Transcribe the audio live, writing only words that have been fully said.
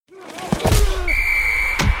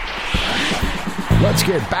Let's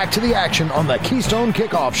get back to the action on the Keystone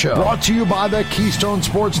Kickoff Show. Brought to you by the Keystone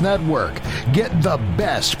Sports Network. Get the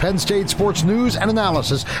best Penn State sports news and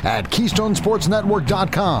analysis at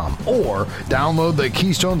KeystonesportsNetwork.com or download the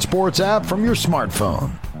Keystone Sports app from your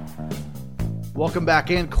smartphone. Welcome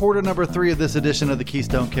back in. Quarter number 3 of this edition of the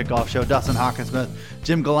Keystone Kickoff Show. Dustin Hawkinsmith,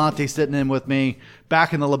 Jim Galante sitting in with me.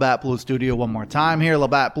 Back in the Labatt Blue studio one more time here.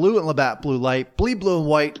 Labatt Blue and Labatt Blue Light. Bleed blue and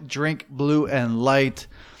white. Drink blue and light.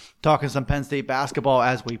 Talking some Penn State basketball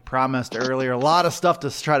as we promised earlier. A lot of stuff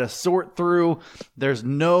to try to sort through. There's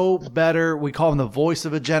no better, we call him the voice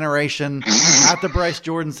of a generation at the Bryce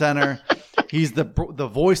Jordan Center. He's the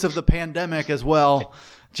voice of the pandemic as well.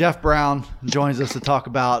 Jeff Brown joins us to talk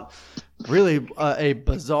about really a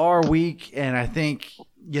bizarre week. And I think,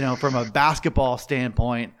 from a basketball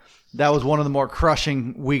standpoint, that was one of the more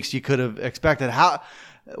crushing weeks you could have expected.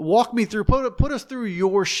 Walk me through, put us through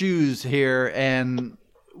your shoes here and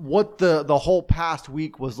what the whole past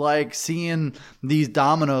week was like, seeing these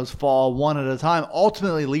dominoes fall one at a time,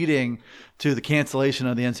 ultimately leading to the cancellation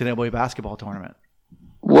of the NCAA basketball tournament.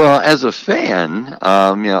 Well, as a fan,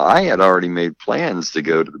 I had already made plans to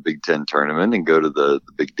go to the Big Ten tournament and go to the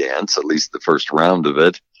big dance, at least the first round of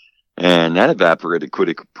it. And that evaporated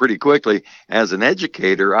pretty quickly. As an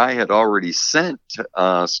educator, I had already sent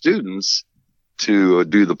students to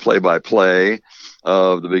do the play-by-play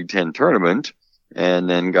of the Big Ten tournament. And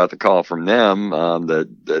then got the call from them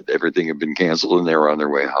that everything had been canceled and they were on their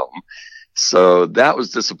way home. So that was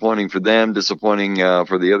disappointing for them, disappointing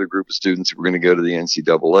for the other group of students who were going to go to the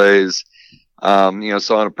NCAAs.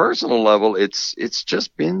 So on a personal level, it's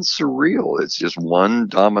just been surreal. It's just one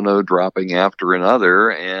domino dropping after another.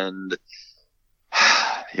 And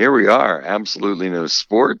here we are. Absolutely no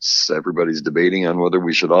sports. Everybody's debating on whether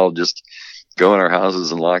we should all just go in our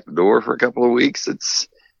houses and lock the door for a couple of weeks. It's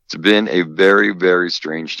been a very, very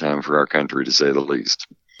strange time for our country, to say the least.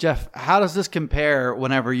 Jeff, how does this compare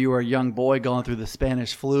whenever you were a young boy going through the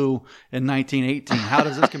Spanish flu in 1918? How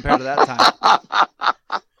does this compare to that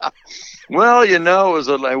time? Well, it was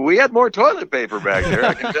we had more toilet paper back there,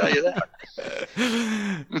 I can tell you that.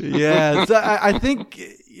 Yeah, so I think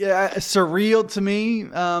surreal to me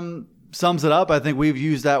sums it up. I think we've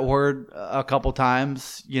used that word a couple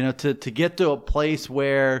times, to get to a place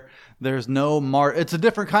where there's no it's a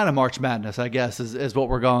different kind of March Madness, I guess, is what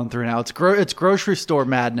we're going through now. It's grocery store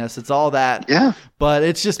madness. It's all that. Yeah. But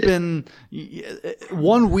it's just been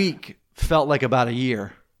 1 week felt like about a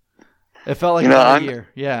year. It felt like about a year.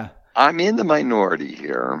 Yeah. I'm in the minority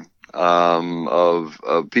here of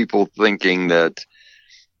people thinking that,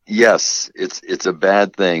 yes, it's a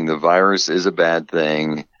bad thing. The virus is a bad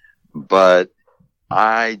thing, but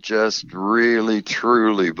I just really,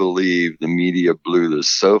 truly believe the media blew this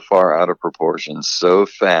so far out of proportion so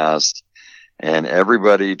fast, and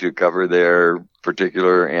everybody, to cover their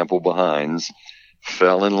particular ample behinds,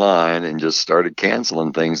 fell in line and just started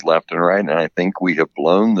canceling things left and right. And I think we have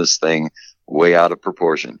blown this thing way out of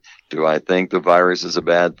proportion. Do I think the virus is a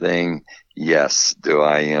bad thing? Yes. Do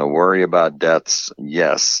I worry about deaths?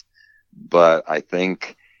 Yes. But I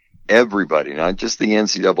think everybody, not just the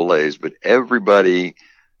NCAAs, but everybody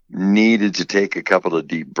needed to take a couple of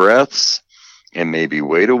deep breaths and maybe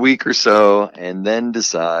wait a week or so and then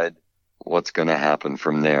decide what's going to happen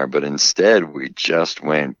from there. But instead, we just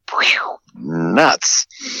went nuts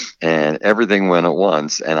and everything went at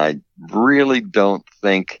once. And I really don't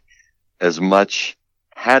think as much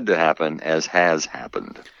had to happen as has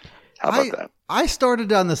happened. How about that? I started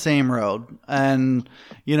down the same road. And,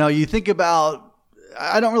 you think about,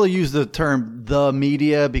 I don't really use the term "the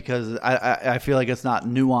media" because I feel like it's not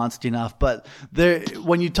nuanced enough. But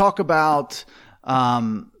when you talk about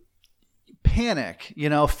panic,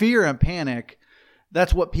 fear and panic,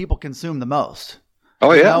 that's what people consume the most.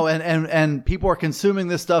 Oh yeah, and people are consuming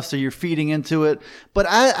this stuff, so you're feeding into it. But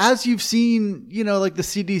as you've seen, like the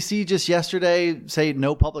CDC just yesterday say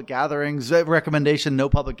no public gatherings, recommendation no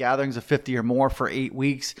public gatherings of 50 or more for 8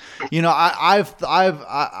 weeks.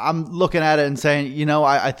 I'm looking at it and saying,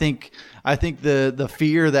 I think the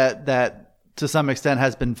fear that to some extent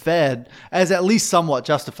has been fed as at least somewhat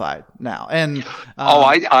justified now. And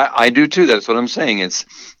I do too. That's what I'm saying. It's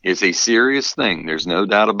a serious thing. There's no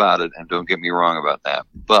doubt about it. And don't get me wrong about that.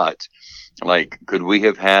 But could we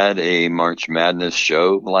have had a March Madness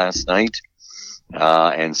show last night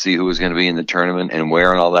and see who was going to be in the tournament and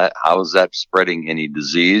where and all that? How is that spreading any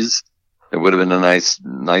disease? It would have been a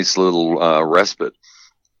nice little respite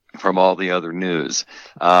from all the other news.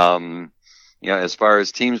 As far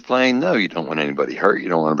as teams playing, no, you don't want anybody hurt. You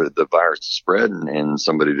don't want the virus to spread and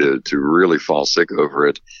somebody to really fall sick over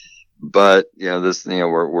it. But,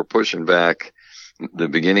 we're pushing back, the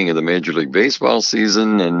beginning of the Major League Baseball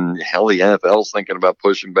season, and hell, the NFL's thinking about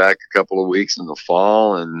pushing back a couple of weeks in the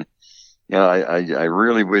fall. And I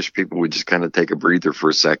really wish people would just kind of take a breather for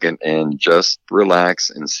a second and just relax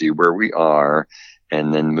and see where we are,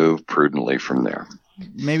 and then move prudently from there.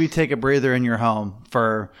 Maybe take a breather in your home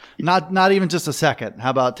for not even just a second. How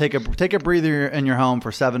about take a breather in your home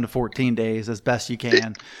for 7 to 14 days as best you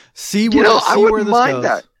can. See where this goes.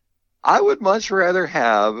 That. I would much rather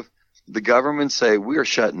have the government say we are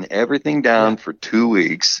shutting everything down for 2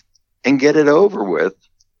 weeks and get it over with,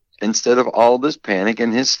 instead of all this panic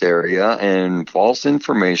and hysteria and false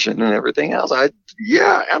information and everything else.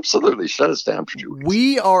 Absolutely. Shut us down for 2 weeks.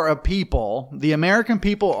 We are a people. The American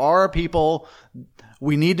people are a people.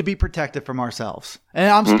 We need to be protected from ourselves. And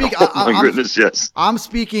I'm speaking. Yes. I'm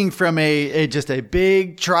speaking from just a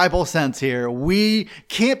big tribal sense here. We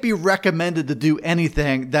can't be recommended to do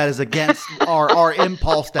anything that is against our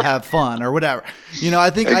impulse to have fun or whatever. I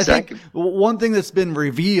think one thing that's been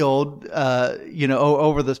revealed,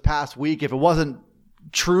 over this past week, if it wasn't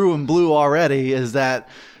true and blue already, is that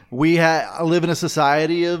we live in a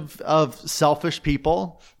society of selfish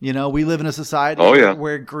people. We live in a society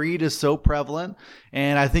where greed is so prevalent.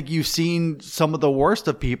 And I think you've seen some of the worst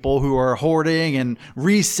of people who are hoarding and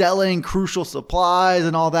reselling crucial supplies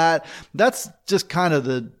and all that. That's just kind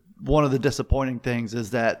of one of the disappointing things,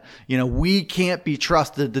 is that, we can't be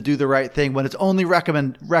trusted to do the right thing when it's only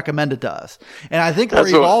recommended to us. And I think we're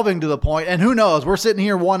evolving to the point, and who knows, we're sitting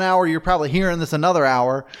here 1 hour, you're probably hearing this another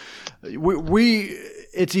hour.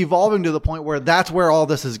 It's evolving to the point where that's where all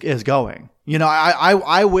this is going.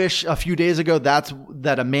 I wish a few days ago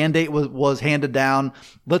that a mandate was handed down.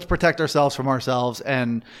 Let's protect ourselves from ourselves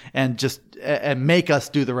and make us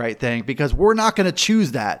do the right thing, because we're not going to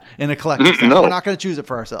choose that in a collective sense. No. We're not going to choose it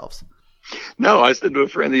for ourselves. No, I said to a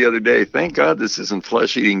friend the other day, thank God this isn't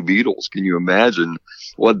flesh-eating beetles. Can you imagine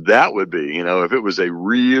what that would be? If it was a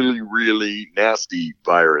really, really nasty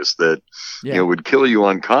virus that would kill you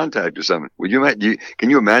on contact or something. Can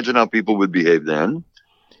you imagine how people would behave then?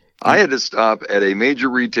 I had to stop at a major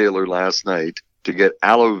retailer last night to get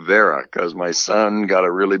aloe vera because my son got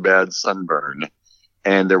a really bad sunburn,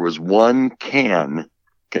 and there was one can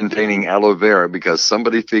containing aloe vera because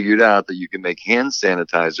somebody figured out that you can make hand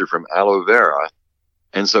sanitizer from aloe vera.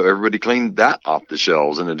 And so everybody cleaned that off the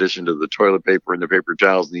shelves, in addition to the toilet paper and the paper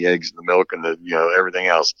towels and the eggs and the milk and everything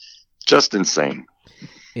else. Just insane.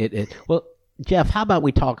 Well, Jeff, how about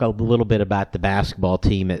we talk a little bit about the basketball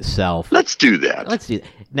team itself? Let's do that.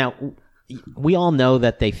 Now, we all know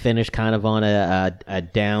that they finished kind of on a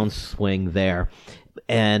downswing there.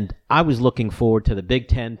 And I was looking forward to the Big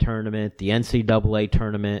Ten tournament, the NCAA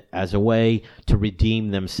tournament, as a way to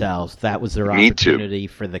redeem themselves. That was their opportunity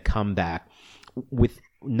for the comeback. With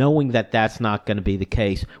knowing that that's not going to be the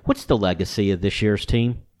case, what's the legacy of this year's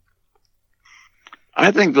team?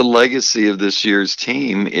 I think the legacy of this year's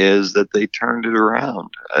team is that they turned it around.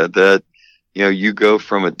 You go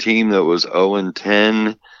from a team that was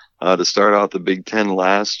 0-10 to start off the Big Ten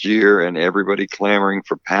last year and everybody clamoring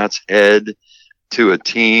for Pat's head, to a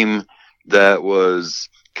team that was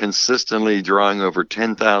consistently drawing over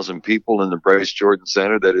 10,000 people in the Bryce Jordan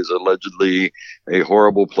Center, that is allegedly a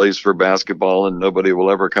horrible place for basketball, and nobody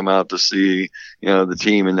will ever come out to see, the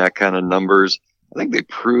team in that kind of numbers. I think they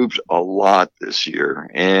proved a lot this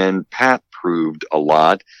year, and Pat proved a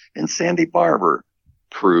lot, and Sandy Barber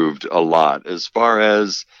proved a lot, as far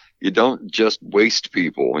as you don't just waste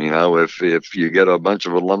people. If you get a bunch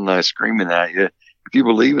of alumni screaming at you, if you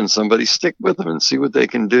believe in somebody, stick with them and see what they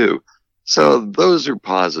can do. So those are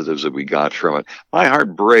positives that we got from it. My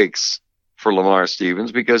heart breaks for Lamar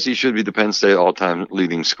Stevens because he should be the Penn State all-time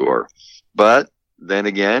leading scorer. But then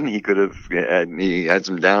again, he had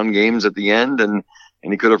some down games at the end, and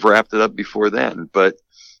he could have wrapped it up before then. But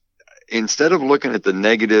instead of looking at the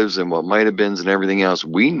negatives and what might have been and everything else,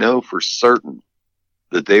 we know for certain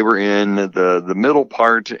that they were in the middle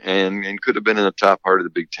part and could have been in the top part of the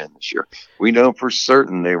Big Ten this year. We know for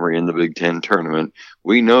certain they were in the Big Ten tournament.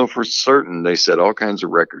 We know for certain they set all kinds of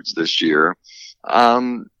records this year.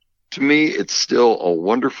 To me, it's still a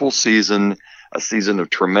wonderful season, a season of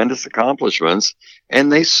tremendous accomplishments,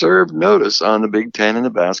 and they serve notice on the Big Ten and the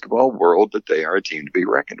basketball world that they are a team to be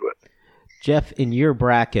reckoned with. Jeff, in your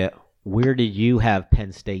bracket, where did you have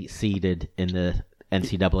Penn State seeded in the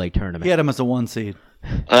NCAA tournament? He had them as a 1 seed.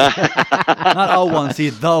 Not a 1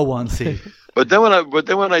 seed, the 1 seed. But then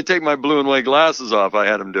when I take my blue and white glasses off, I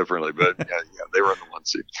had them differently. But yeah, they were in the 1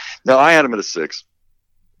 seed. No, I had them at a 6.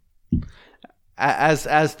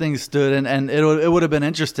 As things stood, and it would have been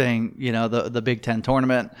interesting, the Big Ten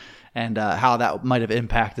tournament, and how that might have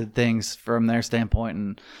impacted things from their standpoint.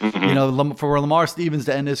 And, Mm-hmm. For Lamar Stevens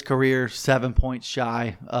to end his career 7 points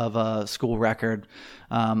shy of a school record,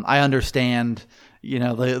 I understand,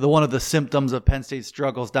 the one of the symptoms of Penn State's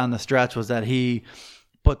struggles down the stretch was that he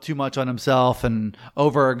put too much on himself and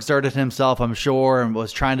overexerted himself, I'm sure, and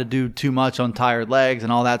was trying to do too much on tired legs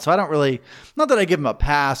and all that. So I don't really, not that I give him a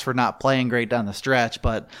pass for not playing great down the stretch,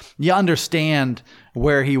 but you understand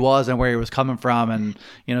where he was and where he was coming from. And,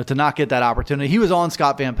 to not get that opportunity. He was on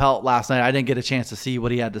Scott Van Pelt last night. I didn't get a chance to see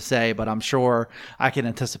what he had to say, but I'm sure I can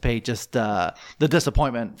anticipate just the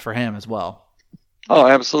disappointment for him as well. Oh,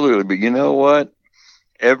 absolutely. But you know what?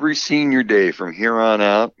 Every senior day from here on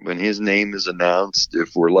out, when his name is announced,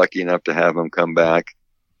 if we're lucky enough to have him come back,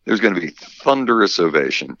 there's going to be thunderous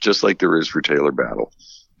ovation, just like there is for Taylor Battle,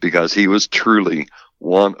 because he was truly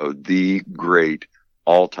one of the great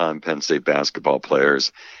all-time Penn State basketball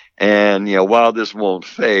players. And, while this won't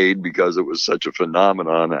fade because it was such a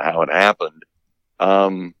phenomenon how it happened,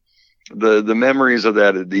 the memories of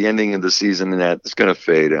that at the ending of the season and that, it's going to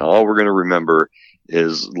fade. And all we're going to remember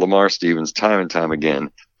is Lamar Stevens time and time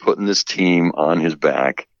again putting this team on his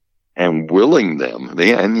back and willing them.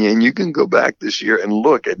 And you can go back this year and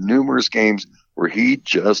look at numerous games where he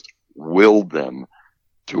just willed them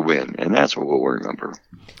to win. And that's what we'll remember.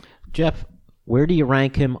 Jeff, where do you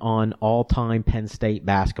rank him on all-time Penn State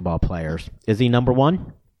basketball players? Is he number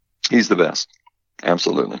one? He's the best.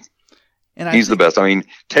 Absolutely. And he's the best. I mean,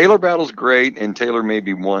 Taylor Battle's great, and Taylor may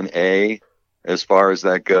be 1A as far as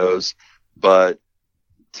that goes. But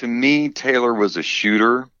to me, Taylor was a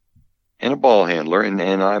shooter and a ball handler, and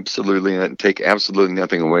absolutely take absolutely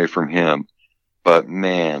nothing away from him. But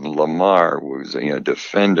man, Lamar was a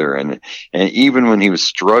defender, and even when he was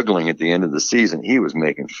struggling at the end of the season, he was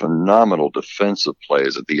making phenomenal defensive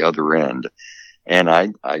plays at the other end. And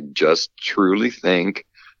I just truly think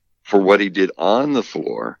for what he did on the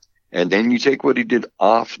floor, and then you take what he did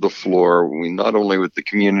off the floor, not only with the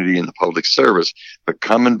community and the public service, but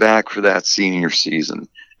coming back for that senior season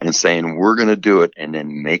and saying, we're going to do it, and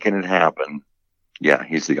then making it happen. Yeah,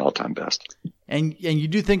 he's the all-time best. And you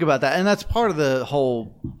do think about that, and that's part of the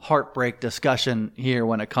whole heartbreak discussion here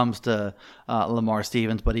when it comes to Lamar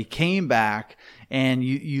Stevens. But he came back, and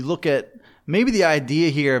you look at maybe the idea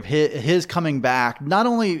here of his coming back, not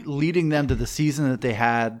only leading them to the season that they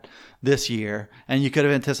had this year, and you could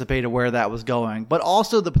have anticipated where that was going, but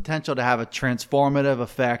also the potential to have a transformative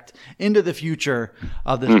effect into the future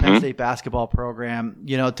of this Penn State basketball program,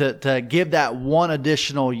 to give that one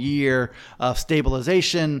additional year of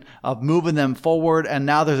stabilization, of moving them forward. And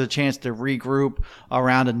now there's a chance to regroup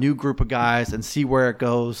around a new group of guys and see where it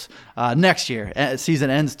goes next year. Season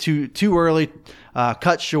ends too early.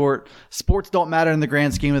 Cut short. Sports don't matter in the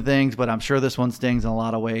grand scheme of things, but I'm sure this one stings in a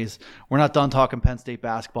lot of ways. We're not done talking Penn State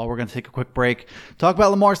basketball. We're going to take a quick break. Talk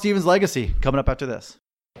about Lamar Stevens' legacy coming up after this.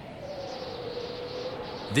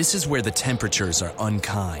 This is where the temperatures are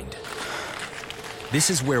unkind. This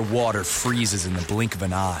is where water freezes in the blink of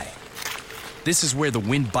an eye. This is where the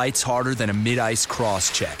wind bites harder than a mid-ice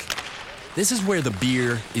cross-check. This is where the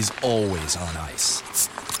beer is always on ice.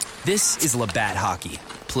 This is Labatt Hockey,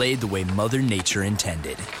 played the way Mother Nature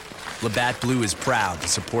intended. Labatt Blue is proud to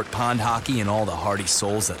support pond hockey and all the hardy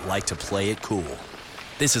souls that like to play it cool.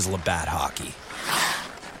 This is Labatt Hockey.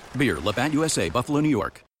 Beer, Labatt USA, Buffalo, New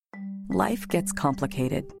York. Life gets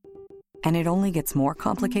complicated, and it only gets more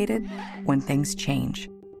complicated when things change.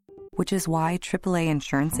 Which is why AAA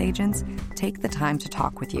insurance agents take the time to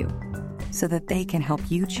talk with you, so that they can help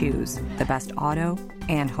you choose the best auto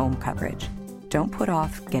and home coverage. Don't put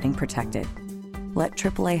off getting protected. Let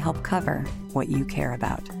AAA help cover what you care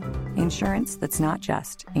about. Insurance that's not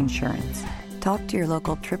just insurance. Talk to your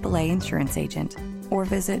local AAA insurance agent or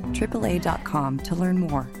visit AAA.com to learn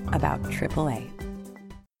more about AAA.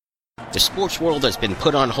 The sports world has been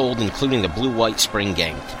put on hold, including the Blue-White Spring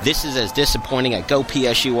Game. This is as disappointing at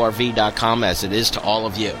GoPSURV.com as it is to all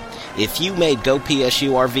of you. If you made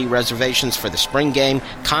GoPSURV reservations for the spring game,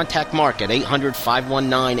 contact Mark at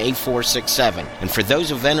 800-519-8467. And for those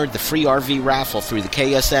who've entered the free RV raffle through the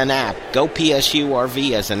KSN app,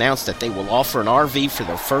 GoPSURV has announced that they will offer an RV for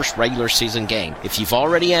their first regular season game. If you've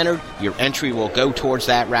already entered, your entry will go towards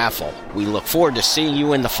that raffle. We look forward to seeing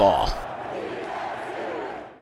you in the fall.